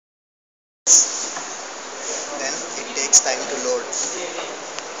then it takes time to load.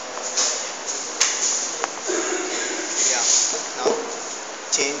 Yeah, now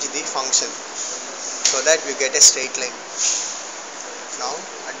change the function so that we get a straight line. Now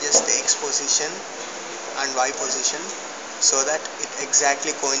adjust the x position and y position so that it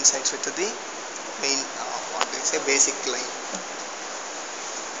exactly coincides with the main what they say basic line.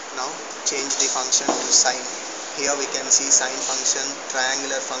 Now change the function to sine. Here we can see sine function,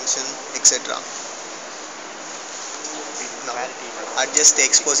 triangular function, etc. Now adjust the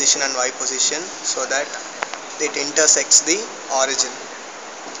x position and y position so that it intersects the origin.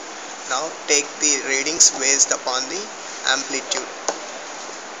 Now take the readings based upon the amplitude.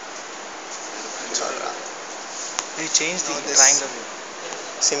 We change the Now triangle.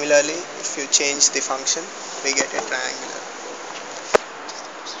 Similarly, if you change the function, we get a triangular.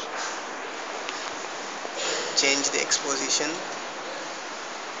 Change the x position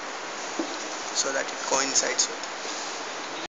so that it coincides with